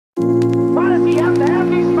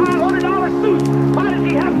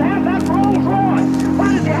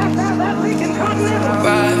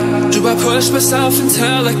do I push myself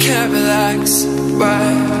until I can't relax?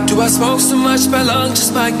 Why do I smoke so much my lungs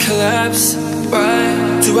just might collapse?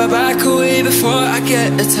 Why do I back away before I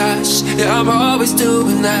get attached? Yeah, I'm always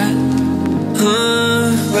doing that.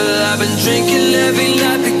 Well, I've been drinking every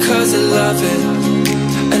night because I love it,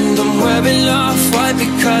 and I'm wearing off-white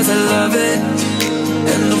because I love it,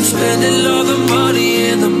 and I'm spending all the money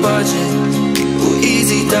in the budget. Who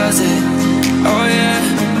easy does it? Oh yeah,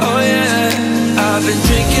 oh yeah. I've been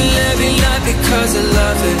drinking every night because I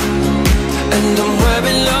love it, and I'm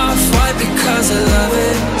wearing off-white because I love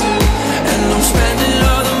it, and I'm spending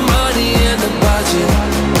all the money in the budget.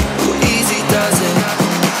 Who easy does it?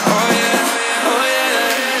 Oh yeah, oh yeah.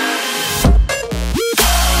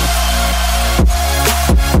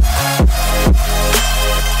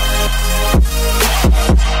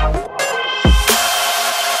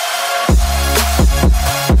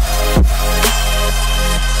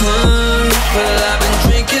 Well, I've been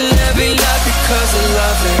drinking every night because I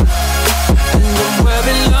love it, and I'm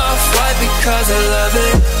wearing off-white because I love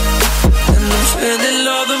it, and I'm spending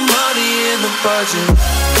all the money in the budget.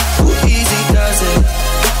 Who easy does it?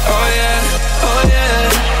 Oh yeah, oh yeah.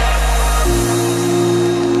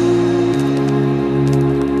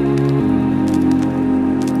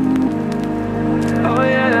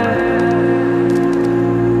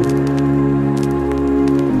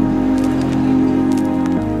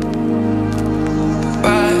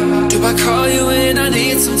 I call you when I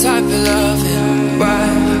need some type of loving?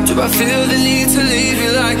 Why do I feel the need to leave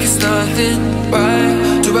you like it's nothing?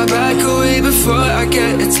 Why do I back away before I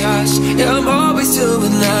get attached? Yeah, I'm always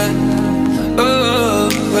doing that. Oh,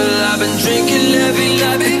 well, I've been drinking every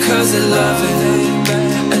night because I love it,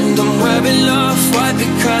 and I'm wearing off-white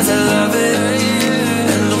because I love it,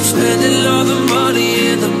 and I'm spending all the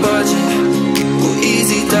money in the budget. Who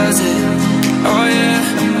easy does it? Oh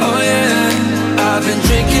yeah, oh yeah. I've been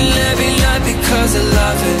drinking every night because I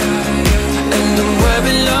love it, and I'm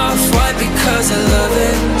wearing off-white because I love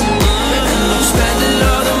it, and I'm spending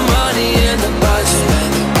all the money in the budget.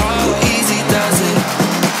 Who easy does it?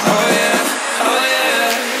 Oh yeah, oh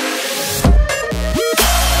yeah.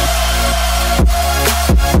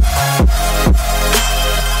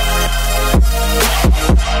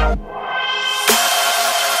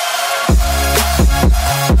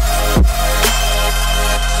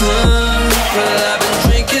 Well, I've been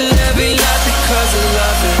drinking every night because I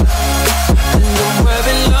love it, and I'm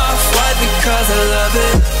wearing off-white because I love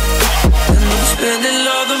it, and I'm spending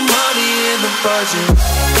all the money in the budget.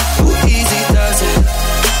 Who easy does it?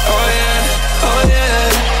 Oh yeah, oh yeah.